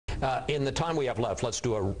In the time we have left, let's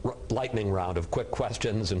do a lightning round of quick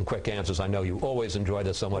questions and quick answers. I know you always enjoy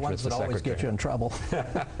this so much, Mr. Secretary. The ones that always get you in trouble.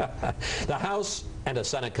 The House and a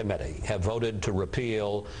Senate committee have voted to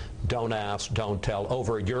repeal Don't Ask, Don't Tell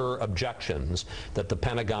over your objections that the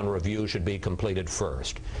Pentagon review should be completed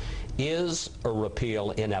first. Is a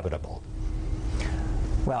repeal inevitable?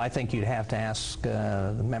 Well, I think you'd have to ask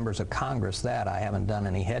the members of Congress that. I haven't done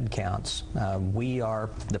any head counts.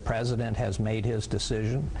 The President has made his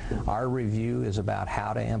decision. Our review is about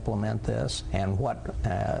how to implement this and what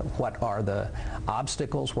are the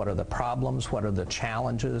obstacles, what are the problems, what are the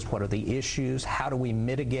challenges, what are the issues, how do we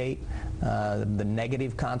mitigate the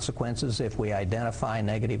negative consequences if we identify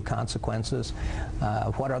negative consequences,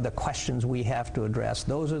 what are the questions we have to address.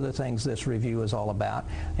 Those are the things this review is all about,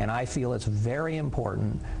 and I feel it's very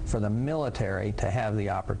important for the military to have the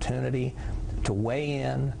opportunity to weigh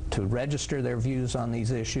in, to register their views on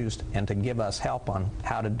these issues, and to give us help on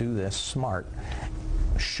how to do this smart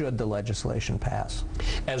should the legislation pass.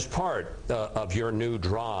 As part of your new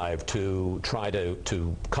drive to try to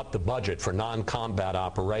cut the budget for non-combat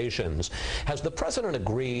operations, has the President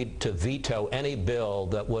agreed to veto any bill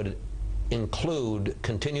that would include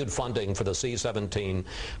continued funding for the C-17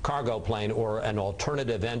 cargo plane or an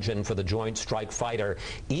alternative engine for the Joint Strike Fighter,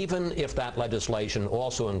 even if that legislation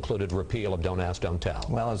also included repeal of Don't Ask, Don't Tell?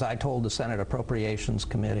 Well, as I told the Senate Appropriations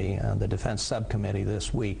Committee, the Defense Subcommittee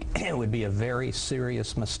this week, it would be a very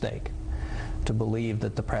serious mistake to believe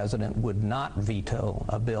that the President would not veto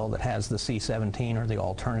a bill that has the C-17 or the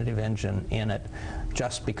alternative engine in it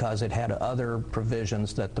just because it had other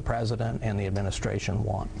provisions that the President and the administration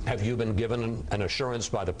want. Have you been given an assurance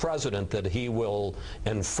by the President that he will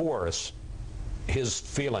enforce his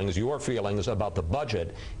feelings, your feelings about the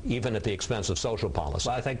budget, even at the expense of social policy?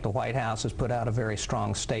 Well, I think the White House has put out a very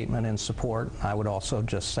strong statement in support. I would also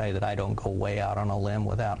just say that I don't go way out on a limb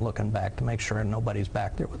without looking back to make sure nobody's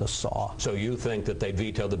back there with a saw. So you think that they'd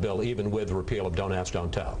veto the bill even with repeal of Don't Ask,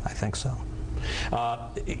 Don't Tell? I think so.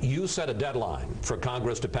 You set a deadline for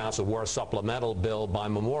Congress to pass a war supplemental bill by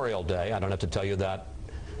Memorial Day. I don't have to tell you that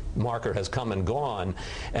marker has come and gone,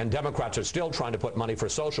 and Democrats are still trying to put money for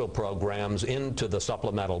social programs into the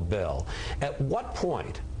supplemental bill. At what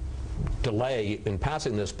point, delay in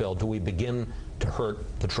passing this bill, do we begin to hurt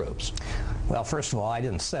the troops? Well, first of all, I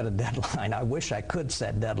didn't set a deadline. I wish I could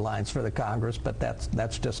set deadlines for the Congress, but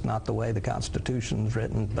that's just not the way the Constitution is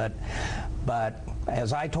written. But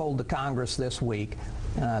as I told the Congress this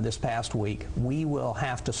past week, we will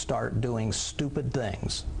have to start doing stupid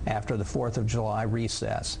things after the 4th of July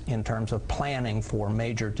recess in terms of planning for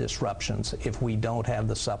major disruptions if we don't have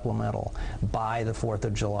the supplemental by the 4th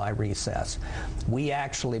of July recess. We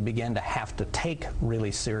actually begin to have to take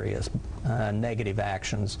really serious negative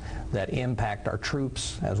actions that impact our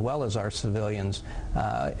troops as well as our civilians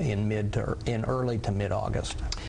in early to mid-August.